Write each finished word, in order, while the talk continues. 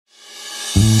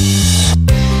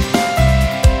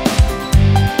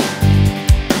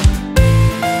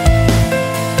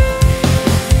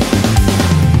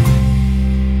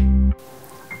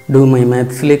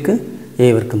DOMYMATHSിലേക്ക്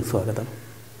ഏവർക്കും സ്വാഗതം.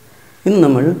 ഇന്ന്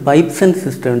നമ്മൾ പൈപ്സ് ആൻഡ്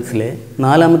സിസ്റ്റേൺസിലെ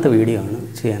നാലാമത്തെ വീഡിയോ ആണ്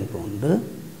ചെയ്യാൻ പോകുന്നത്.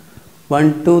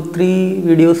 1, 2, 3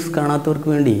 വീഡിയോസ് കാണാത്തവർക്ക്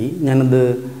വേണ്ടി ഞാനത്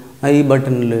ഐ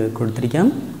ബട്ടണിൽ കൊടുത്തിരിക്കാം,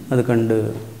 അത് കണ്ട്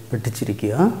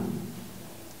പഠിച്ചിരിക്കുക.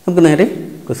 നമുക്ക് നേരെ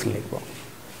ക്വസ്റ്റ്യനിലേക്ക് പോകാം.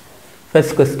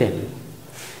 First question: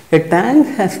 A tank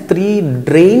has 3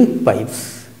 drain pipes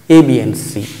A, B and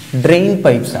C. Drain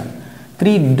pipes are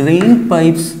 3 drain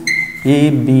pipes A,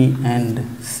 B and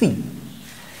C.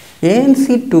 A and C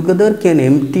together can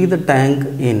empty the tank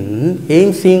in A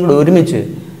and C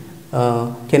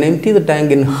can empty the tank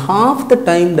in half the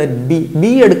time that B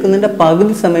എടുക്കുന്നതിൻ്റെ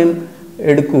പകുതി സമയം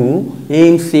എടുക്കൂ A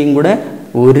and C കൂടെ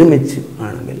ഒരുമിച്ച്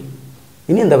ആണെങ്കിൽ.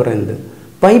 ഇനി എന്താ പറയുന്നത്?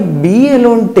 Pipe B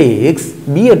alone takes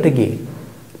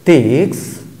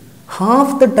half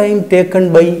the time taken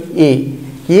by A.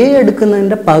 A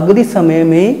എടുക്കുന്നതിൻ്റെ പകുതി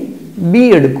സമയമേ B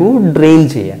എടുക്കൂ ഡ്രെയിൻ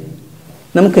ചെയ്യാൻ.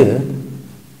 നമുക്ക്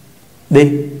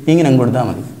ഇങ്ങനെ കൊടുത്താൽ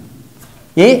മതി.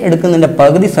 A എടുക്കുന്നതിൻ്റെ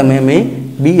പകുതി സമയമേ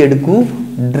B എടുക്കൂ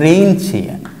ഡ്രെയിൻ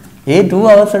ചെയ്യാൻ. A 2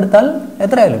 hours എടുത്താൽ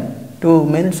എത്രയായാലും 2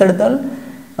 minutes എടുത്താൽ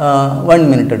 1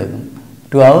 minute എടുക്കും.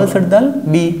 2 hours എടുത്താൽ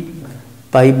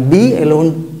Pipe B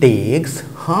alone takes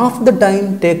half the time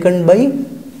taken by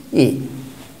A.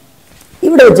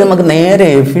 ഇവിടെ വെച്ച് നമുക്ക് നേരെ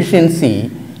എഫിഷ്യൻസി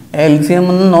LCM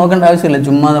ഒന്നും നോക്കേണ്ട ആവശ്യമില്ല,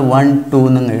 ചുമ്മാ 1, 2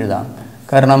 എന്നങ്ങ് എഴുതാം.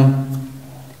 കാരണം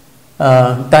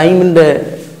ടൈമിൻ്റെ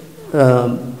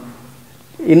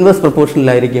ഇൻവേഴ്സ്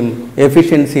പ്രൊപ്പോർഷനിലായിരിക്കും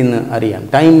എഫിഷ്യൻസി എന്ന് അറിയാം.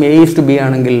 ടൈം A:B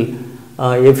ആണെങ്കിൽ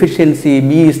എഫിഷ്യൻസി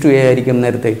B:A ആയിരിക്കും,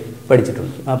 നേരത്തെ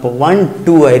പഠിച്ചിട്ടുണ്ട്. അപ്പോൾ 1,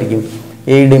 2 ആയിരിക്കും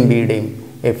എയുടെയും ബിയുടെയും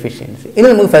എഫിഷ്യൻസി. ഇനി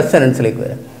നമുക്ക് ഫസ്റ്റ് സെൻറ്റൻസിലേക്ക്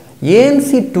വരാം. A and C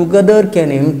together can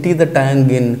empty the tank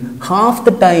in half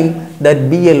the time that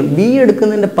B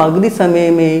എടുക്കുന്നതിൻ്റെ പകുതി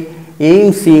സമയമേ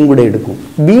എയും സിയും കൂടെ എടുക്കൂ.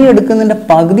 B എടുക്കുന്നതിൻ്റെ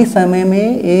പകുതി സമയമേ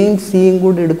എയും സിയും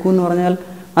കൂടെ എടുക്കൂ എന്ന് പറഞ്ഞാൽ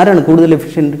ആരാണ് കൂടുതൽ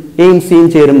എഫിഷ്യൻറ്റ്? എയും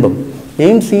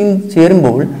സിയും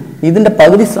ചേരുമ്പോൾ ഇതിൻ്റെ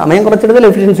പകുതി സമയം കുറച്ചെടുത്താൽ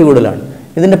എഫിഷ്യൻസി കൂടുതലാണ്.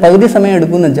 ഇതിൻ്റെ പകുതി സമയം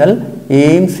എടുക്കുമെന്ന് വെച്ചാൽ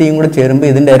എയും സിയും കൂടെ ചേരുമ്പോൾ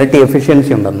ഇതിൻ്റെ ഇരട്ടി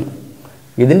എഫിഷ്യൻസി ഉണ്ടെന്ന്.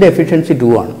 ഇതിൻ്റെ എഫിഷ്യൻസി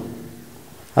 2 ആണ്.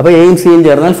 അപ്പോൾ എയും സിയും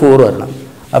ചേർന്നാൽ 4 വരണം.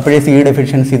 അപ്പോഴേ സിയുടെ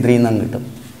എഫിഷ്യൻസി 3 എന്നങ്ങ് കിട്ടും.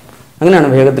 അങ്ങനെയാണ്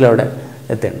വേഗത്തിൽ അവിടെ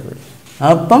എത്തേണ്ടത്.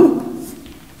 അപ്പം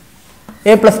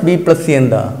A+B+C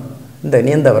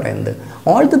ഇനി എന്താ പറയുന്നത്?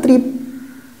 All the 3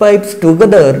 pipes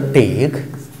together take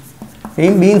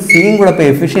എയും ബിയും സിയും കൂടെ ഇപ്പോൾ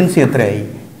എഫിഷ്യൻസി എത്രയായി?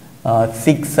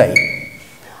 6 ആയി.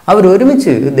 അവർ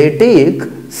ഒരുമിച്ച് ദേ ടേക്ക്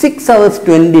 6 hours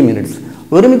 20 minutes.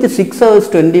 ഒരുമിച്ച് 6 hours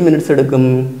 20 minutes എടുക്കും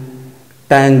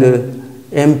ടാങ്ക്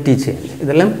എംപ്റ്റി ചെയ്യാൻ.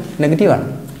 ഇതെല്ലാം നെഗറ്റീവാണ്,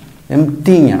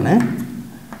 എംപ്റ്റിങ് ആണ്.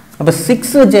 അപ്പോൾ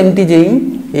 6 വെച്ച് എംപ്റ്റി ചെയ്യും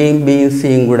എയും ബിയും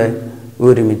സിയും കൂടെ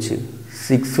ഒരുമിച്ച്.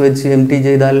 6 വെച്ച് എംപ്റ്റി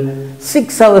ചെയ്താൽ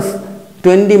 6 hours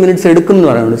 20 minutes എടുക്കും എന്ന്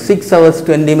പറയുന്നത്. 6 hours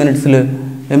 20 minutes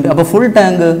അപ്പോൾ ഫുൾ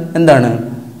ടാങ്ക് എന്താണ്?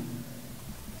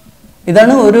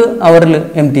 ഇതാണ് 1 hour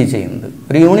എംപ്റ്റി ചെയ്യുന്നത്.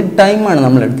 ഒരു യൂണിറ്റ് ടൈമാണ്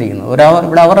നമ്മൾ എടുത്തിരിക്കുന്നത്. 1 hour,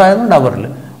 ഇവിടെ അവർ ആയതുകൊണ്ട് അവറിൽ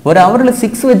 1 hour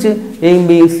 6 വെച്ച് എയും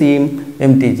ബിയും സിയും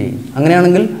എംപ്റ്റി ചെയ്യും.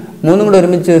 അങ്ങനെയാണെങ്കിൽ മൂന്നും കൂടെ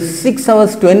ഒരുമിച്ച് 6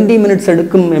 hours 20 minutes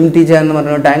എടുക്കും എംപ്റ്റി ചെയ്യാൻ എന്ന്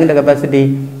പറഞ്ഞാൽ ടാങ്കിൻ്റെ കപ്പാസിറ്റി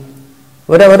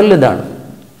 1 hour ഇതാണ്.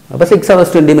 അപ്പോൾ 6 hours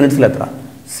 20 minutes എത്ര?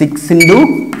 6 into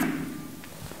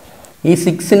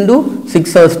 6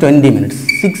 hours 20 minutes.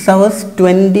 6 hours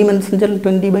 20 minutes എന്ന് വെച്ചാൽ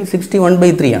 20/60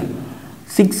 1/3 ആണ്.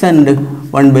 6 and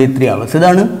 1/3 hours.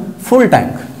 ഇതാണ് ഫുൾ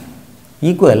ടാങ്ക്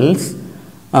ഈക്വൽസ്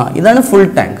ഇതാണ് ഫുൾ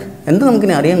ടാങ്ക്. എന്ത്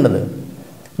നമുക്കിനി അറിയേണ്ടത്?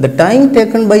 The time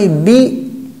taken by B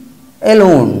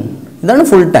Elon. ഇതാണ്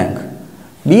ഫുൾ ടാങ്ക്.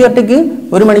 ബി ഒറ്റയ്ക്ക്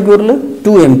 1 മണിക്കൂറിൽ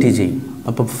 2 എംപ്റ്റി ചെയ്യും.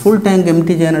 അപ്പോൾ ഫുൾ ടാങ്ക്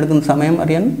എംപ്റ്റി ചെയ്യാൻ എടുക്കുന്ന സമയം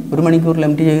അറിയാൻ 1 മണിക്കൂറിൽ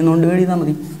എംപ്റ്റി ചെയ്യുന്നതുകൊണ്ട് ഡിവൈഡ് ചെയ്താൽ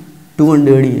മതി. 2 കൊണ്ട്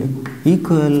ഡിവൈഡ് ചെയ്യുക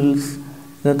ഈക്വൽസ്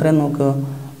ഇത് എത്രയാണ് നോക്കുക?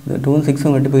 2 ഉം 6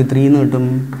 ഉം വെട്ടിപ്പോയി 3 എന്ന് കിട്ടും.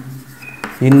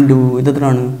 Into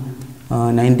ഇതെത്രയാണ്?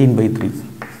 19/3.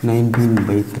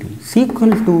 19/3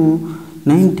 equal to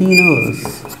 19 hours.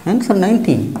 Answer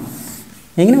 19.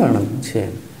 എങ്ങനെ വേണം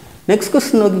ചെയ്യാൻ? നെക്സ്റ്റ്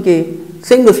ക്വസ്റ്റ്യൻ നോക്കിക്കേ.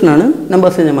 സെയിം ക്വസ്റ്റ്യൻ ആണ്,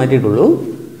 നമ്പേഴ്സ് ഞാൻ മാറ്റിയിട്ടുള്ളൂ.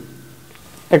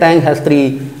 A tank has 3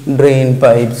 drain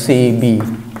pipes A, B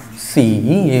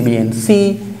and C.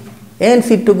 A and C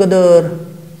together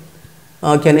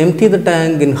can empty the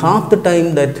tank in half the time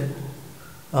that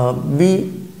B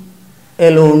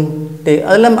alone take.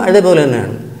 അതെല്ലാം അതേപോലെ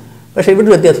തന്നെയാണ്, പക്ഷേ ഇവിടെ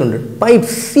വ്യത്യാസമുണ്ട്. Pipe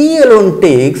C alone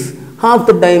takes half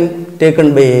the time taken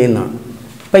by A എന്നാണ്.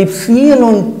 Pipe C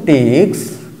alone takes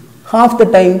half the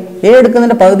time. A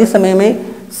എടുക്കുന്നതിൻ്റെ പകുതി സമയമേ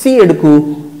C എടുക്കൂ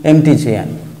എംപ്റ്റി ചെയ്യാൻ.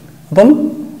 അപ്പം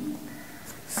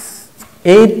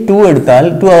A 2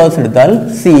 hours എടുത്താൽ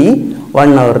C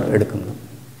 1 hour എടുക്കുന്നു.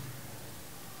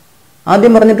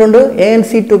 ആദ്യം പറഞ്ഞിട്ടുണ്ട് A and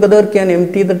C together can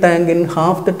empty the tank in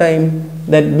half the time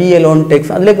that B alone takes.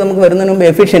 അതിലേക്ക് നമുക്ക് വരുന്നതിന് മുമ്പ്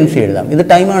എഫിഷ്യൻസി എഴുതാം. ഇത്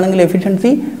ടൈം ആണെങ്കിൽ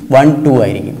എഫിഷ്യൻസി 1, 2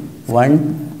 ആയിരിക്കും.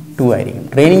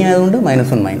 ട്രെയിനിങ് ആയതുകൊണ്ട്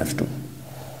 -1 -2.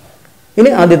 ഇനി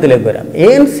ആദ്യത്തിലേക്ക് വരാം. A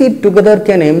and C together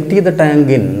can empty the tank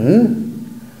in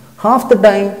half the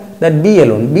time that B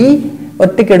alone. B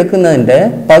ഒറ്റയ്ക്ക് എടുക്കുന്നതിൻ്റെ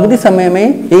പകുതി സമയമേ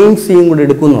എയും സിയും കൂടി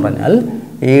എടുക്കുമെന്ന് പറഞ്ഞാൽ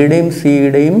എയുടെയും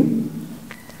സിയുടെയും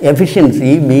എഫിഷ്യൻസി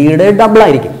ബിയുടെ ഡബിൾ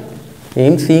ആയിരിക്കും.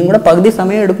 എയും സിയും കൂടെ പകുതി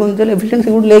സമയം എടുക്കുമെന്ന് വെച്ചാൽ എഫിഷ്യൻസി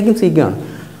കൂടുതലേക്കും സിക്കാണ്.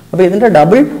 അപ്പോൾ ഇതിൻ്റെ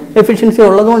ഡബിൾ എഫിഷ്യൻസി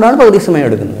ഉള്ളതുകൊണ്ടാണ് പകുതി സമയം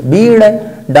എടുക്കുന്നത്. ബിയുടെ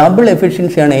ഡബിൾ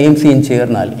എഫിഷ്യൻസിയാണ് എയും സിയും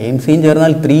ചേർന്നാൽ. എയും സിയും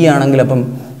ചേർന്നാൽ 3 ആണെങ്കിൽ അപ്പം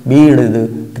ബിയുടെ ഇത്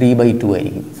 3/2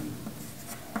 ആയിരിക്കും.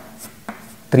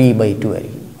 3/2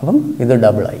 ആയിരിക്കും. അപ്പം ഇത്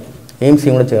ഡബിളായി. എയും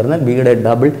സിയും കൂടെ ചേർന്നാൽ ബിയുടെ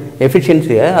ഡബിൾ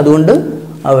എഫിഷ്യൻസി ആയി. അതുകൊണ്ട്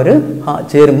അവർ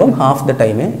ചേരുമ്പം ഹാഫ് ദ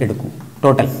ടൈമേ എടുക്കും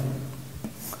ടോട്ടൽ.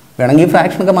 വേണമെങ്കിൽ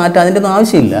ഫ്രാക്ഷനൊക്കെ മാറ്റാം, അതിൻ്റെ ഒന്നും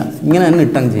ആവശ്യമില്ല. ഇങ്ങനെ തന്നെ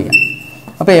ഇട്ടങ്ങ് ചെയ്യാം.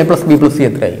 അപ്പോൾ A + B + C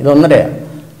എത്രയായി? ഇത് 1.5.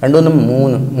 2 1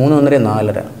 3, 3 1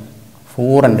 4.5,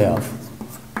 4.5.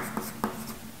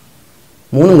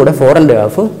 3 കൂടെ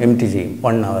 4.5 empty ചെയ്യും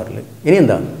 1 hour. ഇനി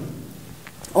എന്താണ്?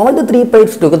 All the 3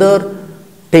 pipes together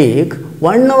take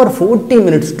 1 hour 40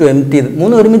 minutes to empty.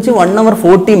 3 ഒരുമിച്ച് 1 hour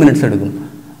 40 minutes എടുക്കും.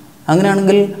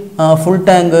 അങ്ങനെയാണെങ്കിൽ ഫുൾ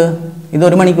ടാങ്ക് ഇത്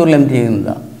 1 മണിക്കൂറിൽ എംപ്റ്റി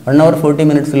ചെയ്യുന്നതാണ്. 1 hour 40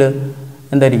 minutes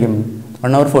എന്തായിരിക്കും?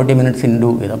 1 hour 40 minutes ഇൻറ്റു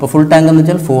ഇത്. അപ്പോൾ ഫുൾ ടാങ്ക് എന്ന്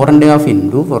വെച്ചാൽ 4.5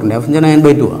 ഇൻറ്റു 4.5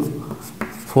 9/2 ആണ്.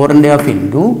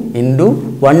 4.5 into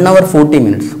 1 hour 40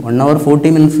 minutes. 1 hour 40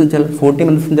 minutes എന്ന് വെച്ചാൽ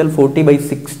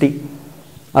 40/60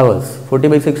 hours.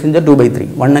 40/60 എന്ന് വെച്ചാൽ 2/3.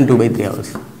 1 and 2/3 hours.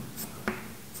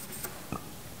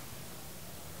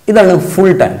 ഇതാണ് ഫുൾ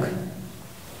ടാങ്ക്.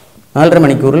 4.5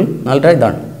 മണിക്കൂറിൽ 4.5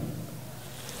 ഇതാണ്.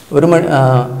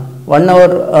 1 hour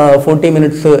 40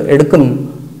 minutes എടുക്കും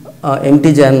എംപ്റ്റി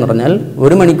ചെയ്യാന്ന് പറഞ്ഞാൽ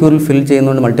 1 മണിക്കൂറിൽ ഫിൽ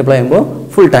ചെയ്യുന്നതുകൊണ്ട് മൾട്ടിപ്ലൈ ചെയ്യുമ്പോൾ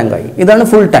ഫുൾ ടാങ്ക് ആയി. ഇതാണ്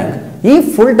ഫുൾ ടാങ്ക്. ഈ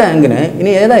ഫുൾ ടാങ്കിന്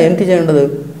ഇനി ഏതാ എംപ്റ്റി ചെയ്യേണ്ടത്?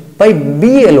 പൈപ്പ്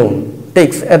ബി അലോൺ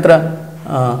ടേക്സ് എത്ര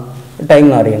ടൈം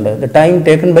എന്ന് അറിയേണ്ടത്? The time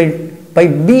taken by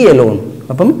pipe B alone.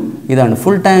 അപ്പം ഇതാണ്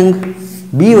ഫുൾ ടാങ്ക്.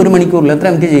 ബി 1 മണിക്കൂറിൽ എത്ര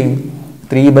എംപ്റ്റി ചെയ്യും?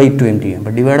 3/2 എംപ്റ്റി ചെയ്യും.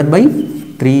 അപ്പം ഡിവൈഡഡ് ബൈ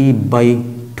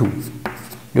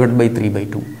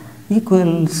 3/2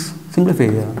 ഈക്വൽസ് സിംപ്ലിഫൈ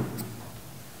ചെയ്യുക.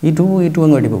 ഈ 2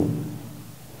 അങ്ങ് വേണ്ടി പോകും.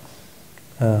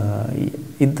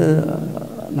 ഇത്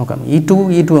നോക്കാം. ഈ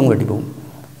 2 അങ്ങ് വെട്ടി പോകും.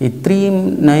 ഈ 3ഉം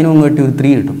 9ഉം അങ്ങ് വെട്ടി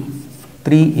 3 കിട്ടും.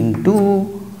 3 ഇൻറ്റു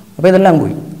അപ്പോൾ ഇതെല്ലാം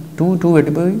പോയി. 2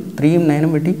 വെട്ടിപ്പോയി. 3ഉം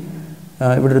 9ഉം വെട്ടി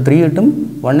ഇവിടെ ഒരു 3 കിട്ടും.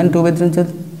 1 and 2/3 വെച്ചാൽ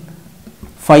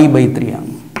 5/3 ആണ്.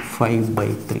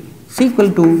 5/3 ഈക്വൽ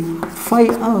ടു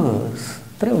 5 hours.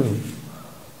 ഇത്രയേ ഉള്ളൂ.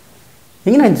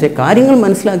 ഇങ്ങനെ വെച്ചാൽ കാര്യങ്ങൾ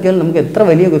മനസ്സിലാക്കിയാൽ നമുക്ക് എത്ര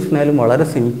വലിയ ക്വസ്റ്റ്യൻ ആയാലും വളരെ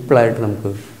സിമ്പിളായിട്ട് നമുക്ക്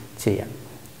ചെയ്യാം.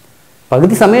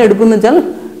 പകുതി സമയം എടുക്കുമെന്ന് വെച്ചാൽ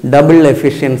ഡബിൾ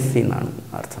എഫിഷ്യൻസി എന്നാണ്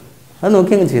അർത്ഥം. അത്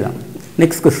നോക്കി അങ്ങ് ചെയ്താൽ.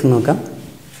 നെക്സ്റ്റ് ക്വസ്റ്റ്യൻ നോക്കാം.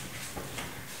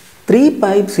 3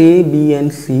 pipes A, B and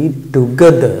C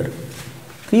together.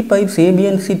 3 pipes A, B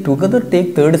and C together take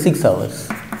 36 hours.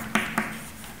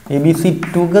 A, B, C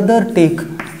together take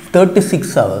 36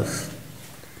 hours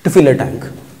to fill a tank.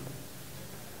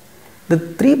 The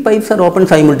 3 pipes are opened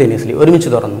simultaneously. ഒരുമിച്ച്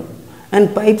തുറന്നു. And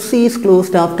pipe C is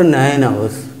closed after 9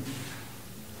 hours.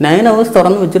 9 hours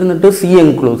തുറന്ന് വെച്ചിരുന്നിട്ട് C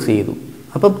അങ്ങ് close ചെയ്തു.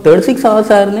 അപ്പോൾ 36 hours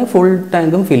ആയിരുന്നേ full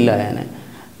ടാങ്കും ഫില്ലായാനെ.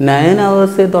 9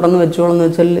 hours തുറന്ന് വെച്ചോളെന്ന്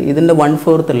വെച്ചാൽ ഇതിൻ്റെ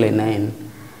 1/4 അല്ലേ 9.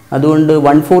 അതുകൊണ്ട്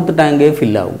 1/4 ടാങ്കേ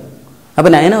ഫില്ലാവും.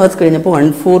 അപ്പോൾ 9 hours കഴിഞ്ഞപ്പോൾ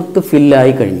 1/4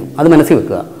 ഫില്ലായി കഴിഞ്ഞു. അത് മനസ്സിൽ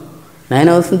വെക്കുക. 9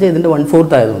 hours എന്ന് വെച്ചാൽ ഇതിൻ്റെ 1/4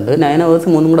 ആയതുകൊണ്ട് 9 hours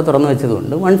 3 കൂടെ തുറന്ന്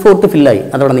വെച്ചതുകൊണ്ട് 1/4 ഫില്ലായി.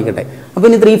 അതവിടെ നിൽക്കട്ടെ. അപ്പോൾ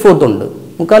ഇനി 3/4 ഉണ്ട്.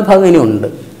 3/4 ഭാഗം ഇനി ഉണ്ട്.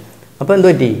 അപ്പോൾ എന്ത്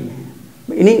പറ്റി?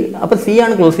 ഇനി അപ്പോൾ C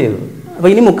ആണ് ക്ലോസ് ചെയ്തത്. അപ്പോൾ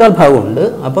ഇനി 3/4 ഭാഗമുണ്ട്.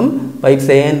 അപ്പം pipes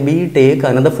A and B take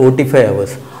another 45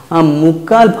 hours. ആ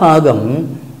 3/4 ഭാഗം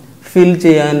ഫിൽ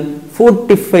ചെയ്യാൻ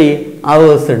 45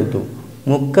 hours എടുത്തു.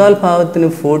 3/4 ഭാഗത്തിന്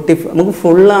 45 നമുക്ക്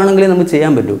ഫുള്ളാണെങ്കിലേ നമുക്ക്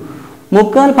ചെയ്യാൻ പറ്റൂ.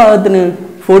 3/4 ഭാഗത്തിന്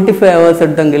 45 hours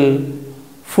എടുത്തെങ്കിൽ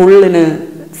ഫുള്ളിന്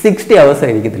 60 hours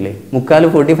ആയിരിക്കത്തില്ലേ? 3/4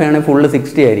 45 ആണെങ്കിൽ ഫുള്ള്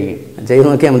 60 ആയിരിക്കും. ചെയ്ത്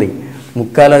നോക്കിയാൽ മതി.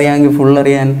 3/4 അറിയാമെങ്കിൽ ഫുൾ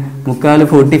അറിയാൻ 3/4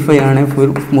 45 ആണെങ്കിൽ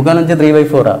 3/4 വെച്ചാൽ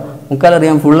 3/4 3/4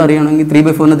 അറിയാം. ഫുൾ അറിയണമെങ്കിൽ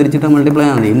 3/4 തിരിച്ചിട്ട് മൾട്ടിപ്ലൈ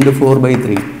ആണ് ഇൻറ്റു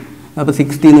 4/3. അപ്പോൾ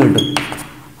 60 കിട്ടും.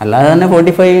 അല്ലാതെ തന്നെ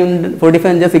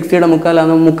 45 വെച്ചാൽ 60യുടെ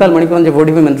 3/4 3/4 മണിക്കൂർ വെച്ചാൽ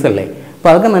 45 minutes അല്ലേ? അപ്പോൾ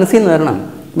അതൊക്കെ മനസ്സിൽ നിന്ന് വരണം.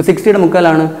 ഇപ്പോൾ 60യുടെ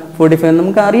 3/4 45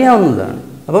 നമുക്ക് അറിയാവുന്നതാണ്.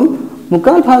 അപ്പം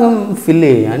 3/4 ഭാഗം ഫില്ല്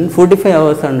ചെയ്യാൻ 45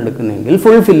 hours ആണ് എടുക്കുന്നതെങ്കിൽ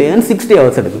ഫുൾ ഫില്ല് ചെയ്യാൻ 60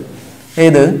 hours എടുക്കും.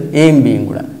 ഏത്? എയും ബിയും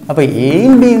കൂടെ. അപ്പോൾ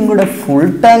എയും ബിയും കൂടെ ഫുൾ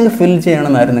ടാങ്ക് ഫിൽ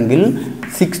ചെയ്യണമായിരുന്നെങ്കിൽ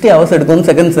 60 hours എടുക്കുമെന്ന്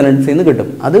സെക്കൻഡ് സെൻറ്റൻസിൽ നിന്ന് കിട്ടും.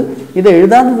 അത് ഇത്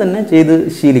എഴുതാതെ തന്നെ ചെയ്ത്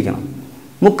ശീലിക്കണം.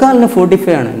 3/4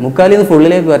 45 ആണ്. 3/4 നിന്ന്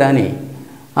ഫുള്ളിലേക്ക് വരാനേ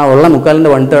ആ ഉള്ള 3/4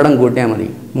 1/3 കൂട്ടിയാൽ മതി.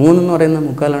 3 എന്ന് പറയുന്ന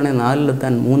 3/4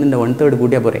 4-ലെത്താൻ 3ന്റെ 1/3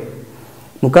 കൂട്ടിയാൽ പോരെ.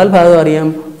 3/4 ഭാഗം അറിയാം,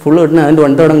 ഫുള്ള് കിട്ടുന്ന അതിൻ്റെ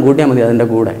 1/3 കൂട്ടിയാൽ മതി അതിൻ്റെ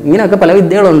കൂടെ. ഇങ്ങനെയൊക്കെ പല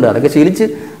വിദ്യകളുണ്ട്. അതൊക്കെ ശീലിച്ച്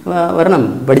വരണം.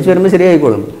 പഠിച്ചു വരുമ്പോൾ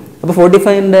ശരിയായിക്കോളും. അപ്പോൾ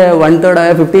 45ന്റെ 1/3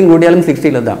 ആയ 15 കൂട്ടിയാലും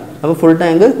 60-ലെത്താം. അപ്പോൾ ഫുൾ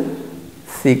ടാങ്ക്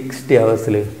 60 hours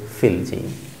ഫിൽ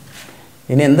ചെയ്യും.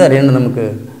 ഇനി എന്താ അറിയേണ്ടത് നമുക്ക്?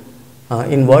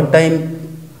 In what time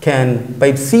can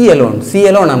pipe C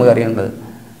alone നമുക്ക് അറിയേണ്ടത്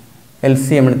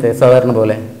LCM എടുത്ത് സാധാരണ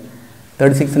പോലെ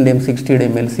 36ൻ്റെയും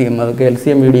 60യുടെയും LCM അതൊക്കെ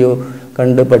LCM വീഡിയോ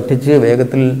കണ്ട് പഠിച്ച്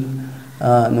വേഗത്തിൽ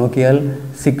നോക്കിയാൽ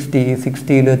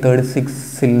 60ൽ 36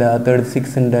 ഇല്ല,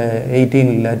 36ൻ്റെ 18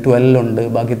 ഇല്ല, 12 ഉണ്ട്,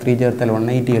 ബാക്കി 3 ചേർത്താൽ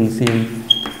 180 LCM.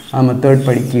 ആ മെത്തേഡ്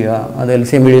പഠിക്കുക. അത്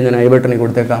LCM വീഡിയോ ഞാൻ ഐ ബട്ടണിൽ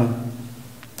കൊടുത്തേക്കാം.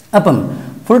 അപ്പം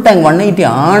ഫുൾ ടാങ്ക് 180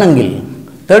 ആണെങ്കിൽ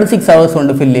 36 hours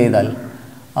കൊണ്ട് ഫില്ല് ചെയ്താൽ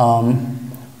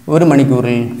 1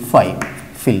 മണിക്കൂറിൽ 5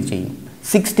 ഫിൽ ചെയ്യും.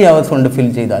 60 hours കൊണ്ട് ഫിൽ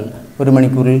ചെയ്താൽ 1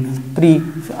 മണിക്കൂറിൽ 3.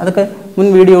 അതൊക്കെ മുൻ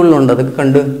വീഡിയോകളിലുണ്ട്, അതൊക്കെ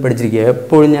കണ്ട് പഠിച്ചിരിക്കുക.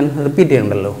 എപ്പോഴും ഞാൻ റിപ്പീറ്റ്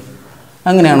ചെയ്യണ്ടല്ലോ.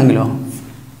 അങ്ങനെയാണെങ്കിലോ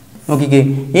നോക്കിക്കേ,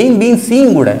 എയും ബിയും സിയും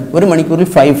കൂടെ 1 മണിക്കൂറിൽ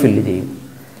 5 ഫില്ല് ചെയ്യും.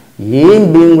 എയും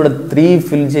ബിയും കൂടെ 3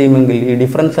 ഫിൽ ചെയ്യുമെങ്കിൽ ഈ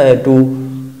ഡിഫറൻസ് ആയ 2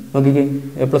 നോക്കിക്കേ,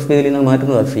 എ പ്ലസ് ബി ഇതിൽ നിന്ന്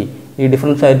മാറ്റുന്നതാണ് സി. ഈ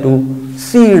ഡിഫറൻസ് ആയ 2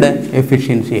 സിയുടെ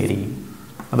എഫിഷ്യൻസി ആയിരിക്കും.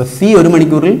 അപ്പോൾ സി 1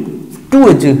 മണിക്കൂറിൽ 2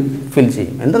 വെച്ച് ഫിൽ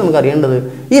ചെയ്യും. എന്താ നമുക്ക് അറിയേണ്ടത്?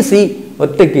 ഈ സി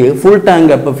ഒറ്റയ്ക്ക് ഫുൾ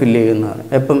ടാങ്ക് എപ്പം ഫില്ല് ചെയ്യുന്നതാണ്,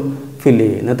 എപ്പം ഫില്ല്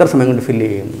ചെയ്യുന്നത്, എത്ര സമയം കൊണ്ട് ഫില്ല്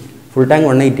ചെയ്യുന്നു? ഫുൾ ടാങ്ക്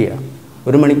 180 ആണ്.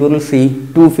 1 മണിക്കൂറിൽ സി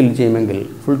 2 ഫിൽ ചെയ്യുമെങ്കിൽ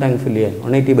ഫുൾ ടാങ്ക് ഫില്ല് ചെയ്യാൻ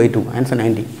 180/2 ആൻസർ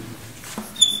 90.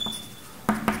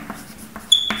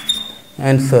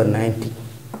 ആൻസർ 90.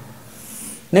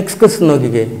 നെക്സ്റ്റ് ക്വസ്റ്റ്യൻ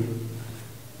നോക്കിക്കേ,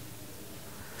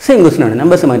 സെയിം ക്വസ്റ്റ്യൻ ആണ്,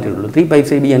 numbers മാറ്റിയിട്ടുള്ളൂ. 3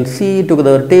 pipes A, B and C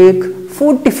together take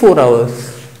 44 hours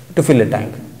to fill a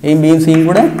tank. എയും ബിയും സിയും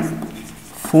കൂടെ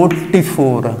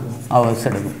 44 hours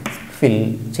എടുക്കും ഫിൽ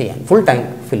ചെയ്യാൻ, ഫുൾ ടാങ്ക്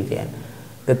ഫിൽ ചെയ്യാൻ.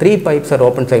 The 3 pipes are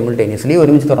open simultaneously,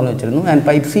 ഒരുമിച്ച് തുറന്നു വെച്ചിരുന്നു. And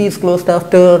pipe C is closed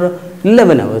after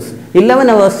 11 hours. 11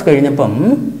 hours കഴിഞ്ഞപ്പം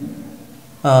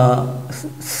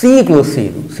സി ക്ലോസ്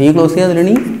ചെയ്തു. സി ക്ലോസ്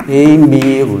ചെയ്തതിലിനി എയും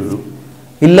ബിയേ ഉള്ളൂ.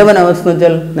 11 hours എന്ന്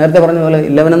വെച്ചാൽ നേരത്തെ പറഞ്ഞ പോലെ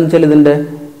 11 എന്ന് വെച്ചാൽ ഇതിൻ്റെ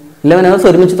 11 hours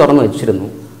ഒരുമിച്ച് തുറന്നു വെച്ചിരുന്നു.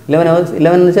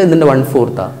 11 എന്ന് വെച്ചാൽ ഇതിൻ്റെ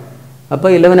 1/4. അപ്പോൾ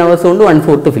 11 hours കൊണ്ട്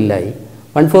 1/4 ഫില്ലായി.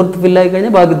 1/4 ഫില്ലായി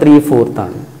കഴിഞ്ഞാൽ ബാക്കി 3/4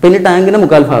 ആണ്. പിന്നെ ടാങ്കിൻ്റെ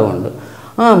 1/4 ഭാഗമുണ്ട്.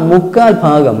 ആ 1/4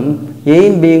 ഭാഗം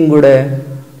എയും ബിയും കൂടെ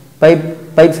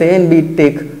pipes A and B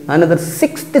take another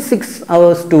 66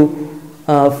 hours to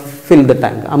fill the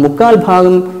tank. ആ 1/4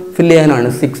 ഭാഗം ഫില്ല് ചെയ്യാനാണ്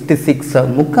 66.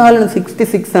 1/4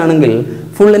 66 ആണെങ്കിൽ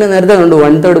ഫുള്ളിന് നേരത്തെ കൊണ്ട്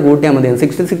 1/3 കൂട്ടിയാൽ മതി.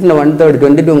 66ൻ്റെ 1/3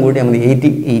 22 കൂട്ടിയാൽ മതി,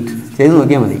 88 ചെയ്ത്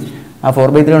നോക്കിയാൽ മതി. ആ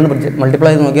 4/3 കൊണ്ട്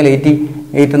മൾട്ടിപ്ലൈ ചെയ്ത് നോക്കിയാൽ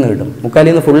 88 എന്ന് കിട്ടും. 1/4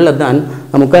 നിന്ന് ഫുൾ എത്താൻ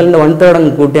ആ 1/4ൻ്റെ 1/3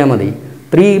 അങ്ങ് കൂട്ടിയാൽ മതി.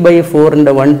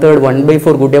 3/4ൻ്റെ 1/3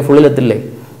 1/4 കൂട്ടിയാൽ ഫുള്ളിലെത്തില്ലേ?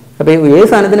 അപ്പോൾ ഏത്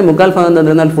സാധനത്തിന് 1/4 ഭാഗം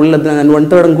തന്നാൽ ഫുള്ളിലെത്താൻ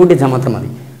 1/3 അങ്ങ് കൂട്ടിച്ചാൽ മാത്രം മതി,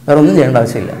 വേറെ ഒന്നും ചെയ്യേണ്ട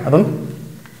ആവശ്യമില്ല. അപ്പം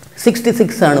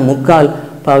 66 ആണ് 1/4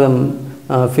 ഭാഗം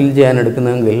ഫിൽ ചെയ്യാൻ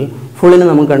എടുക്കുന്നതെങ്കിൽ ഫുള്ളിന്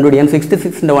നമുക്ക് കണ്ടുപിടിക്കാൻ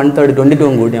 66ൻ്റെ 1/3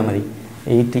 22 കൂട്ടിയാൽ മതി,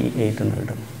 88 എന്ന്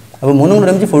കിട്ടും. അപ്പോൾ 3 കൂടെ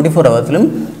ഒരുമിച്ച് 44 hours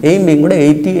എയും ബിയും കൂടെ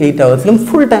 88 hours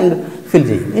ഫുൾ ടാങ്ക് ഫിൽ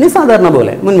ചെയ്യും. ഇനി സാധാരണ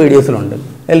പോലെ മുൻ വീഡിയോസിലുണ്ട്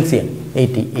LCM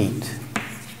 88,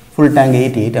 ഫുൾ ടാങ്ക്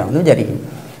 88 ആണെന്ന് വിചാരിക്കും.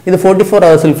 ഇത് 44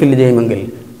 hours ഫിൽ ചെയ്യുമെങ്കിൽ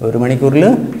 1 മണിക്കൂറിൽ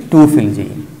 2 ഫിൽ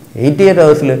ചെയ്യും. 88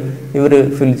 hours ഇവർ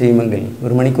ഫിൽ ചെയ്യുമെങ്കിൽ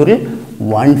 1 മണിക്കൂറിൽ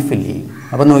 1 ഫിൽ ചെയ്യും.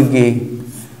 അപ്പോൾ നോക്കിയേ,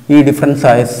 ഈ ഡിഫറൻസ്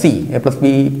ആയ C, A plus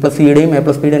B plus സിയുടെയും A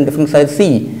plus ബിയുടെയും difference ആയ സി,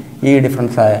 ഈ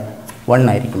ഡിഫറൻസ് ആയ 1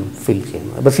 ആയിരിക്കും ഫിൽ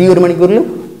ചെയ്യുന്നത്. അപ്പോൾ സി 1 മണിക്കൂറിൽ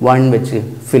 1 വെച്ച്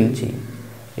ഫിൽ ചെയ്യും.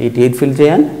 88 ഫിൽ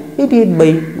ചെയ്യാൻ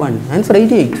 88/1 ആൻസർ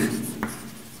 88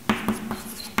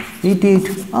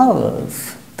 hours.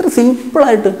 ഇത്ര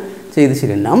സിമ്പിളായിട്ട് ചെയ്ത്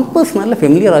ശരി. നമ്പേഴ്സ് നല്ല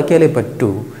ഫെമിലിയർ ആക്കിയാലേ പറ്റൂ.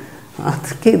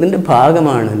 അതൊക്കെ ഇതിൻ്റെ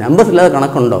ഭാഗമാണ്. നമ്പേഴ്സ് ഇല്ലാതെ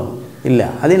കണക്കുണ്ടോ? ഇല്ല.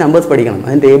 അത് ഈ നമ്പേഴ്സ് പഠിക്കണം.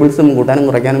 അതിന് ടേബിൾസും കൂട്ടാനും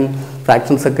കുറയ്ക്കാനും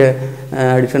ഫ്രാക്ഷൻസൊക്കെ,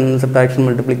 addition, subtraction,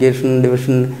 multiplication,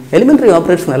 division, elementary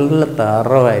operation നല്ല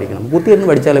തറവായിരിക്കണം. കുത്തിയിരുന്ന്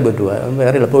പഠിച്ചാലേ പറ്റുക,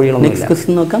 വേറെ എളുപ്പവഴികളൊന്നും. നെക്സ്റ്റ്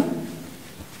ക്വസ്റ്റ്യൻ നോക്കാം.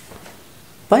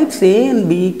 Pipes A and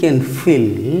B can fill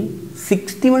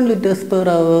 61 liters per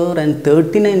hour and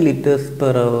 39 liters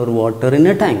per hour water in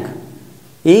a tank.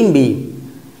 എയും ബിയും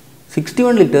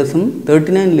 61 ലിറ്റേഴ്സും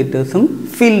 39 ലിറ്റേഴ്സും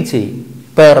ഫിൽ ചെയ്യും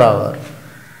പെർ അവർ.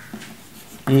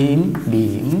 എയും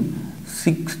ബിയും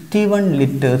 61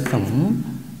 ലിറ്റേഴ്സും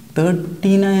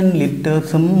 39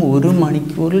 ലിറ്റേഴ്സും 1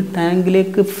 മണിക്കൂറിൽ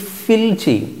ടാങ്കിലേക്ക് ഫിൽ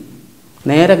ചെയ്യും.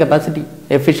 നേരെ കപ്പാസിറ്റി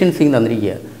എഫിഷ്യൻസിയും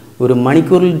തന്നിരിക്കുക. 1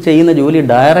 മണിക്കൂറിൽ ചെയ്യുന്ന ജോലി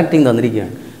ഡയറക്റ്റിങ്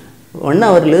തന്നിരിക്കുകയാണ്. 1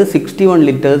 hourൽ 61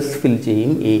 ലിറ്റേഴ്സ് ഫിൽ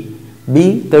ചെയ്യും എ, ബി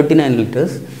 39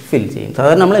 ലിറ്റേഴ്സ് ഫിൽ ചെയ്യും.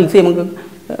 സാധാരണ നമ്മൾ LCM നമുക്ക്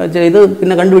ചെയ്ത്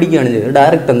പിന്നെ കണ്ടുപിടിക്കുകയാണ് ചെയ്തത്,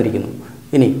 ഡയറക്റ്റ് തന്നിരിക്കുന്നു.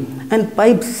 ഇനി and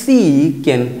pipe C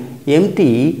can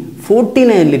empty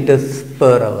 49 litres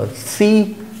per hour. C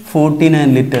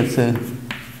 49 litres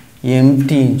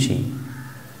എംറ്റിയും ചെയ്യും.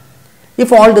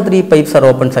 If all the 3 pipes are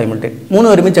open simultaneously, 3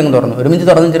 ഒരുമിച്ച് അങ്ങ് തുറന്നു. ഒരുമിച്ച്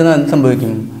തുറന്നിരുന്നാൽ എന്ത്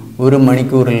സംഭവിക്കും? 1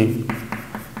 മണിക്കൂറിൽ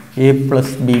A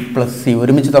plus B plus C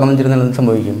ഒരുമിച്ച് തുറന്നിരുന്നാൽ എന്ത്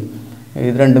സംഭവിക്കും?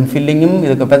 ഇത് രണ്ടും ഫില്ലിങ്ങും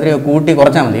ഇതൊക്കെ ഇപ്പോൾ എത്രയോ കൂട്ടി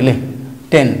കുറച്ചാൽ മതി അല്ലേ?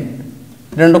 10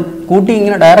 രണ്ടും കൂട്ടി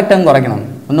ഇങ്ങനെ ഡയറക്റ്റ് അങ്ങ് കുറയ്ക്കണം.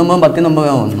 1 9 10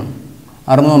 9 1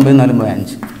 6 9 4 5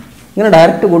 ഇങ്ങനെ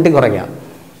ഡയറക്റ്റ് കൂട്ടി കുറയ്ക്കാം.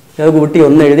 അത് കൂട്ടി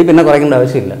 1 എഴുതി പിന്നെ കുറയ്ക്കേണ്ട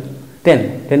ആവശ്യമില്ല. 10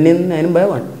 10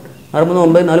 9/1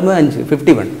 69 45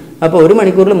 51. അപ്പോൾ ഒരു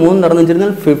മണിക്കൂറിൽ 3 തുറന്നു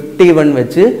വെച്ചിരുന്നാൽ 51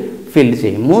 വെച്ച് ഫിൽ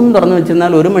ചെയ്യും. 3 തുറന്നു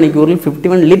വെച്ചിരുന്നാൽ ഒരു മണിക്കൂറിൽ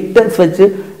 51 ലിറ്റേഴ്സ് വെച്ച്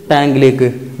ടാങ്കിലേക്ക്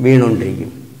വീണുകൊണ്ടിരിക്കും.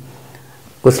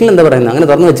 ക്വസ്റ്റ്യൻ എന്താ പറയുന്നത്? അങ്ങനെ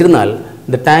തുറന്നു വെച്ചിരുന്നാൽ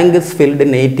the tank is filled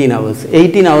in 18 hours.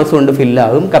 18 hours കൊണ്ട്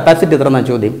ഫില്ലാകും. കപ്പാസിറ്റി എത്ര എന്നാ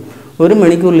ചോദ്യം? ഒരു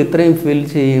മണിക്കൂറിൽ ഇത്രയും ഫിൽ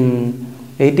ചെയ്യും.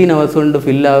 18 hours കൊണ്ട്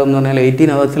ഫില്ലാകും എന്ന് പറഞ്ഞാൽ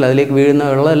 18 hours അതിലേക്ക് വീഴുന്ന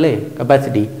വെള്ളമല്ലേ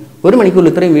കപ്പാസിറ്റി. ഒരു മണിക്കൂറിൽ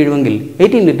ഇത്രയും വീഴുമെങ്കിൽ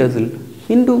 18 ലിറ്റേഴ്സിൽ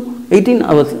ഇൻറ്റു 18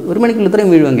 hours. ഒരു മണിക്കൂറിൽ ഇത്രയും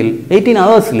വീഴുമെങ്കിൽ 18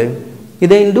 hours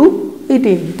ഇത് ഇൻറ്റു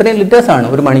 18 ഇത്രയും ലിറ്റേഴ്സാണ്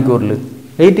ഒരു മണിക്കൂറിൽ.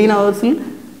 18 hours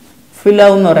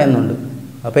ഫില്ലാവും എന്ന് പറയുന്നുണ്ട്.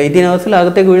 അപ്പോൾ 18 hours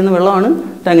അകത്തേക്ക് വീഴുന്ന വെള്ളമാണ്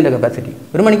ടാങ്കിൻ്റെ കപ്പാസിറ്റി.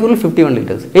 ഒരു മണിക്കൂറിൽ 51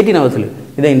 ലിറ്റേഴ്സ്. 18 hours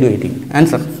ഇത് ഇൻറ്റു 18.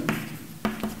 Answer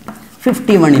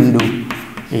 51 into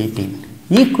 18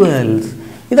 equals.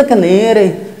 ഇതൊക്കെ നേരെ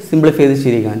സിംപ്ലിഫൈ ചെയ്ത്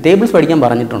ശരിയാക്കാൻ ടേബിൾസ് പഠിക്കാൻ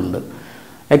പറഞ്ഞിട്ടുണ്ട്.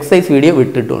 എക്സസൈസ് വീഡിയോ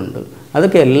വിട്ടിട്ടുണ്ട്.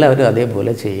 അതൊക്കെ എല്ലാവരും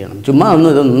അതേപോലെ ചെയ്യണം. ചുമ്മാ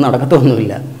ഇതൊന്നും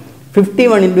നടക്കത്തൊന്നുമില്ല.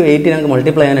 51 ഇൻറ്റു 18 നമുക്ക്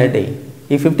മൾട്ടിപ്ലൈ ചെയ്യാനായിട്ടേ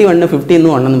ഈ 51 50 എന്ന്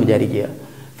 1 എന്ന് വിചാരിക്കുക.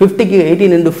 50ക്ക്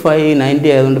 18 ഇൻറ്റു 5 90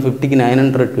 ആയതുകൊണ്ട് 50ക്ക്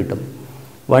 900 കിട്ടും.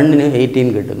 1ന് 18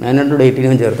 കിട്ടും.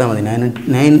 918 ചേർത്താൽ മതി.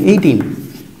 918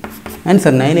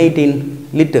 ആൻസർ 918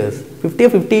 ലിറ്റേഴ്സ്.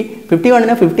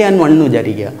 51ന് 50 ആൻഡ് 1 എന്ന്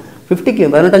വിചാരിക്കുക. 50ക്ക്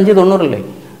 15 90 അല്ലേ.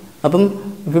 അപ്പം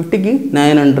 50ക്ക്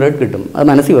 900 കിട്ടും. അത്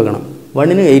മനസ്സിൽ വെക്കണം.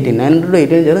 1ന് 18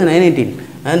 918 ചേർത്ത് 918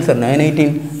 ആൻസർ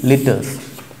 918 ലിറ്റേഴ്സ്.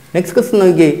 നെക്സ്റ്റ് ക്വസ്റ്റ്യൻ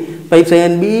നോക്കിയേ. Pipes A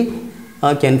and B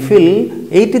can fill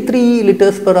 83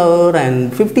 liters per hour and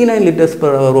 59 liters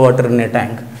per hour water in a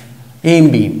tank. A and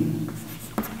B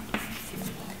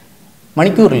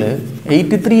മണിക്കൂറിൽ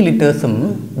 83 ലിറ്റേഴ്സും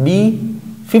B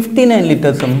 59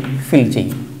 ലിറ്റേഴ്സും ഫിൽ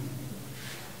ചെയ്യും.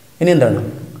 ഇനി എന്താണ്?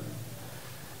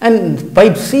 And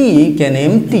pipe C can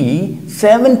empty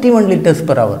 71 liters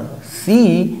per hour. C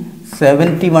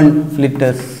 71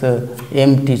 litres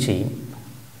എംറ്റി ചെയ്യും.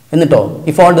 എന്നിട്ടോ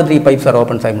if all the 3 pipes are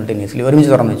open simultaneously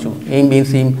ഒരുമിച്ച് തുറന്നു വെച്ചു. എയും ബിയും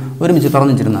സിയും ഒരുമിച്ച്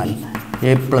തുറന്നു വെച്ചിരുന്നാൽ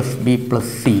A plus B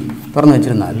plus C തുറന്നു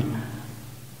വെച്ചിരുന്നാൽ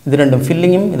ഇത് രണ്ടും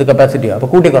ഫില്ലിങ്ങും ഇത് കപ്പാസിറ്റിയും. അപ്പോൾ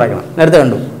കൂട്ടി കുറയ്ക്കണം. നേരത്തെ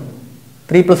കണ്ടു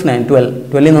 3 + 9 12.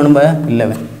 12 എന്ന് പറയുമ്പോൾ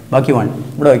 11. ബാക്കി 1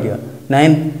 ഇവിടെ വയ്ക്കുക.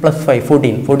 9 + 5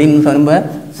 14. 14 എന്ന് പറയുമ്പോൾ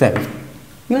 7.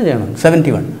 ഇങ്ങനെ ചെയ്യണം.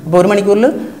 71. അപ്പോൾ ഒരു മണിക്കൂറിൽ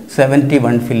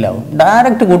 71 ഫില്ലാവും.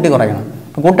 ഡയറക്റ്റ് കൂട്ടി കുറയ്ക്കണം.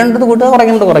 അപ്പോൾ കൂട്ടേണ്ടത് കൂട്ടുക,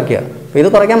 കുറയ്ക്കേണ്ടത് കുറയ്ക്കുക. അപ്പോൾ ഇത്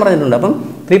കുറയ്ക്കാൻ പറഞ്ഞിട്ടുണ്ട്. അപ്പം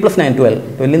 3 + 9 12.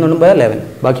 12 എന്ന് പറയുമ്പോൾ 11.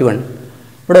 ബാക്കി 1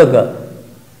 ഇവിടെ വെക്കുക.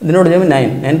 ഇതിനോട് ചെയ്യുമ്പോൾ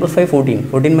 9 + 5 14.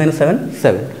 14 - 7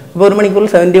 7. അപ്പോൾ ഒരു മണിക്കൂറിൽ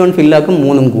 71 ഫില്ലാക്കും.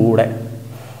 3 കൂടെ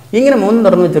ഇങ്ങനെ 3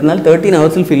 തുറന്നു വെച്ചിരുന്നാൽ 13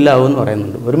 hours ഫില്ലാവും എന്ന്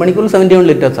പറയുന്നുണ്ട്. ഒരു മണിക്കൂറിൽ 71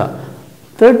 ലിറ്റേഴ്സാണ്.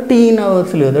 13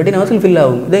 hours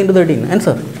ഫില്ലാവും. ഇത് ഇൻറ്റു 13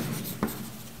 ആൻസർ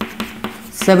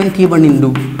 71 ഇൻറ്റു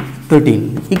 13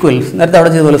 ഈക്വൽസ്. നേരത്തെ അവിടെ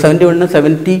ചെയ്തപോലെ 71ന്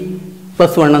 70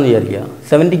 + 1 എന്ന് വിചാരിക്കുക.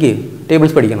 70ക്ക്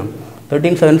ടേബിൾസ് പഠിക്കണം.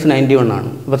 13 7s 91 ആണ്.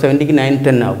 അപ്പോൾ 70ക്ക് 9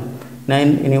 10 ആവും.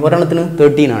 9 ഇനി ഒരെണ്ണത്തിന്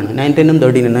 13 ആണ്. 9 10ഉം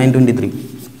 13 923.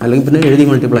 അല്ലെങ്കിൽ പിന്നെ എഴുതി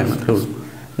മൾട്ടിപ്ലൈ ആണ്. അത്രേ ഉള്ളൂ.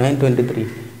 923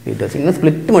 ലിറ്റേഴ്സ്. ഇങ്ങനെ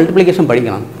സ്പ്ലിറ്റ് മൾട്ടിപ്ലിക്കേഷൻ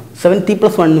പഠിക്കണം. 70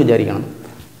 + 1 എന്ന് വിചാരിക്കണം.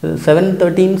 7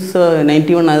 13s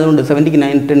 91 ആയതുകൊണ്ട് 70ക്ക്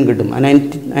 9 10 കിട്ടും.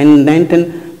 9 10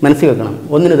 മനസ്സിൽ വെക്കണം.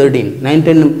 1ന് 13 9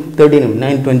 10ഉം 13ഉം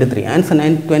 923 ആൻസർ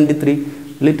 923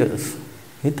 ലിറ്റേഴ്സ്.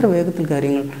 ഇത്ര വേഗത്തിൽ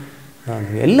കാര്യങ്ങൾ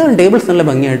എല്ലാവരും ടേബിൾസ് നല്ല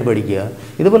ഭംഗിയായിട്ട് പഠിക്കുക.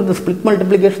 ഇതുപോലത്തെ സ്പ്ലിറ്റ്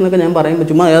മൾട്ടിപ്ലിക്കേഷൻ എന്നൊക്കെ ഞാൻ പറയുമ്പോൾ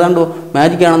ചുമ്മാ ഏതാണ്ടോ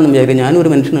മാജിക് ആണെന്ന് വിചാരിക്കുക. ഞാനും ഒരു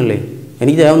മനുഷ്യനല്ലേ,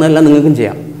 എനിക്ക് ചെയ്യാവുന്നതെല്ലാം നിങ്ങൾക്കും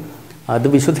ചെയ്യാം. അത്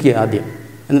വിശ്വസിക്കുക ആദ്യം.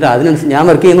 എന്നിട്ട് അതിനനുസരിച്ച് ഞാൻ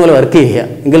വർക്ക് ചെയ്യുന്ന പോലെ വർക്ക് ചെയ്യുക.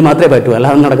 എങ്കിൽ മാത്രമേ പറ്റൂ,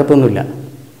 അല്ലാതെ നടക്കത്തൊന്നുമില്ല.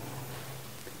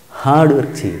 ഹാർഡ്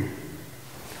വർക്ക് ചെയ്യും.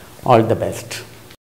 All the best.